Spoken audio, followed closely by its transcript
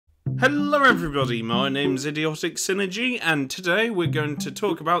Hello everybody, my name's Idiotic Synergy, and today we're going to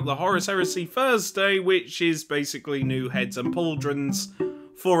talk about the Horus Heresy Thursday, which is basically new heads and pauldrons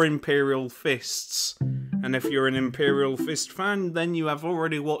for Imperial Fists. And if you're an Imperial Fist fan, then you have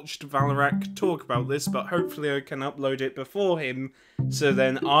already watched Valrak talk about this, but hopefully I can upload it before him, so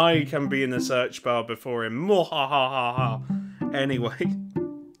then I can be in the search bar before him. Mwahahaha.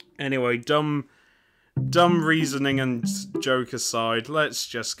 Anyway, dumb reasoning and joke aside, let's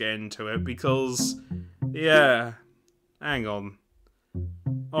just get into it, because, yeah, hang on.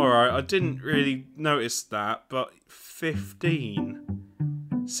 Alright, I didn't really notice that, but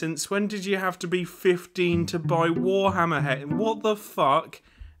 15? Since when did you have to be 15 to buy Warhammer head? What the fuck?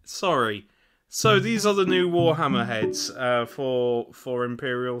 Sorry. So these are the new Warhammer heads for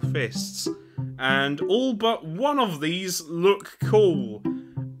Imperial Fists, and all but one of these look cool.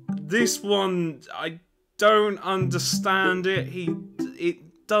 This one, I don't understand it.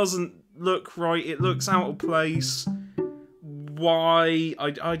 It doesn't look right. It looks out of place. Why?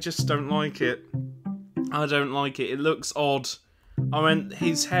 I just don't like it. I don't like it. It looks odd. I mean,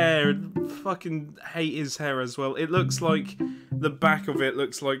 his hair, fucking hate his hair as well. It looks like, the back of it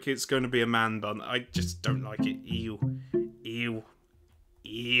looks like it's going to be a man bun. I just don't like it. Ew. Ew.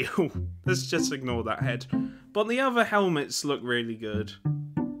 Ew. Let's just ignore that head. But the other helmets look really good.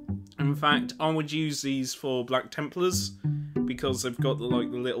 In fact, I would use these for Black Templars, because they've got the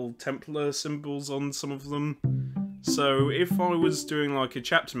little Templar symbols on some of them. So if I was doing like a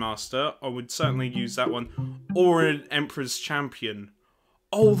Chapter Master, I would certainly use that one. Or an Emperor's Champion.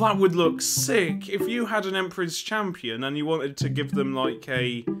 Oh, that would look sick! If you had an Emperor's Champion and you wanted to give them like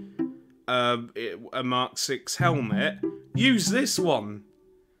a Mark 6 helmet, use this one.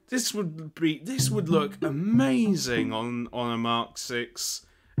 This would look amazing on a Mark 6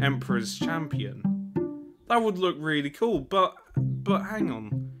 Emperor's Champion. That would look really cool, but hang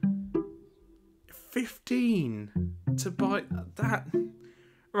on. 15 to buy that?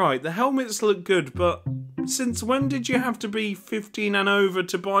 Right, the helmets look good, but since when did you have to be 15 and over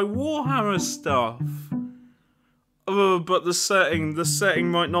to buy Warhammer stuff? But the setting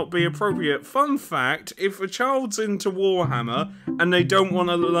might not be appropriate. Fun fact, if a child's into Warhammer and they don't want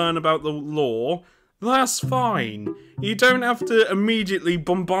to learn about the lore, that's fine. You don't have to immediately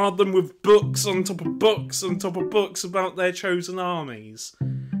bombard them with books on top of books on top of books about their chosen armies.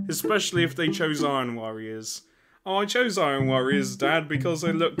 Especially if they chose Iron Warriors. Oh, I chose Iron Warriors, Dad, because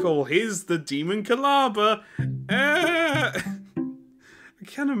they look cool. Here's the Demon Calabar. I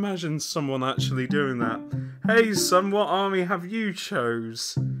can't imagine someone actually doing that. Hey, son, what army have you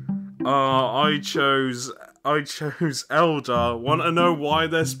chose? I chose Eldar. Want to know why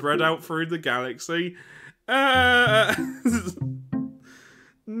they're spread out through the galaxy? No,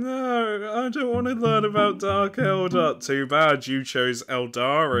 I don't want to learn about Dark Eldar. Too bad you chose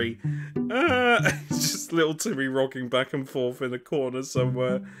Eldari. Just little Timmy rocking back and forth in a corner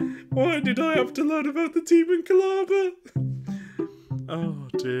somewhere. Why did I have to learn about the Demon Calabar? Oh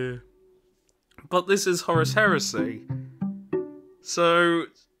dear. But this is Horus Heresy. So,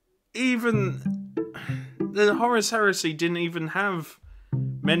 even the Horus Heresy didn't even have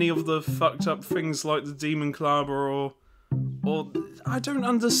many of the fucked up things like the Demon Calabar or I don't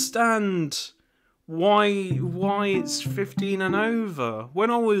understand why it's 15 and over. When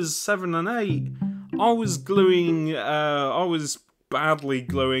I was 7 and 8, I was badly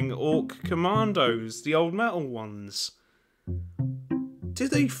gluing Orc Commandos, the old metal ones. Do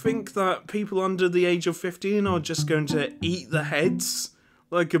they think that people under the age of 15 are just going to eat the heads?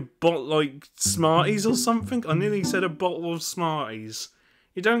 Like Smarties or something? I nearly said a bottle of Smarties.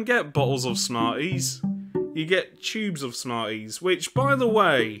 You don't get bottles of Smarties. You get tubes of Smarties, which, by the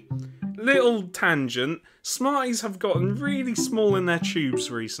way, little tangent, Smarties have gotten really small in their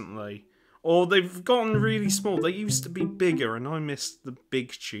tubes recently. Or they've gotten really small. They used to be bigger, and I missed the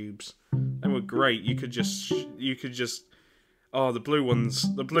big tubes. They were great. You could just... Oh, the blue ones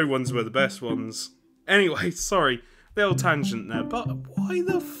were the best ones. Anyway, sorry, little tangent there, but why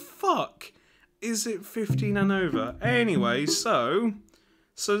the fuck is it 15 and over? Anyway, so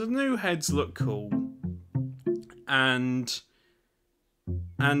the new heads look cool. And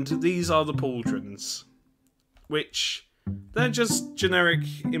these are the Pauldrons, which they're just generic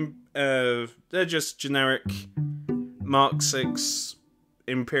Mark 6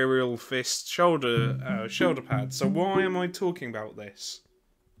 Imperial Fist shoulder pads. So why am I talking about this?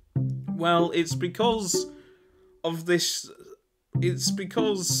 Well, it's because of this.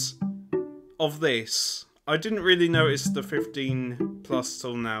 I didn't really notice the 15 plus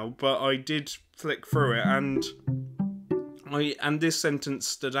till now, but I did flick through it, and this sentence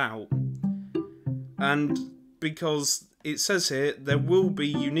stood out. And because it says here, there will be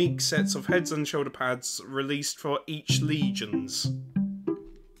unique sets of heads and shoulder pads released for each legions.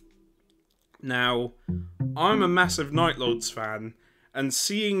 Now, I'm a massive Night Lords fan, and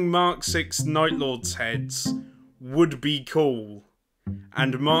seeing Mark 6 Night Lords heads would be cool.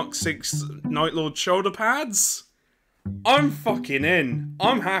 And Mark 6 Night Lord shoulder pads? I'm fucking in.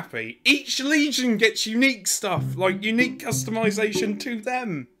 I'm happy. Each legion gets unique stuff, like unique customization to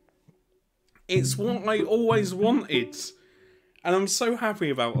them. It's what I always wanted. And I'm so happy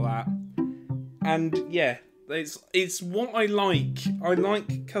about that. And yeah, it's what I like. I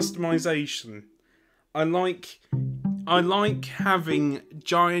like customization. I like having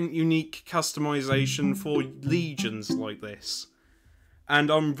giant unique customization for legions like this. And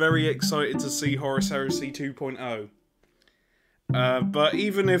I'm very excited to see Horus Heresy 2.0. But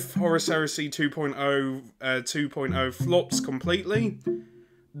even if Horus Heresy 2.0 flops completely,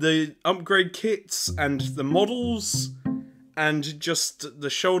 the upgrade kits and the models and just the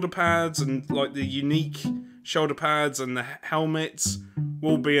shoulder pads and like the unique shoulder pads and the helmets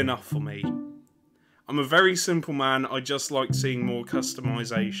will be enough for me. I'm a very simple man, I just like seeing more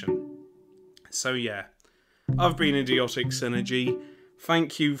customization. So yeah, I've been Idiotic Synergy.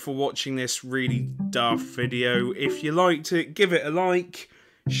 Thank you for watching this really daft video. If you liked it, give it a like,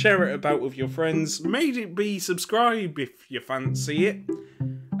 share it about with your friends, maybe subscribe if you fancy it.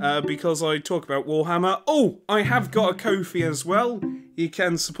 Because I talk about Warhammer. Oh, I have got a Ko-fi as well. You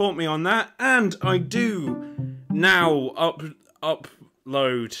can support me on that. And I do now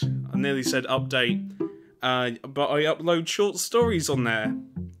upload. I nearly said update. But I upload short stories on there.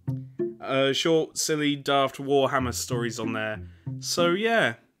 Short, silly, daft Warhammer stories on there. So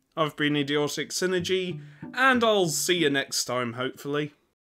yeah, I've been Idiotic Synergy. And I'll see you next time, hopefully.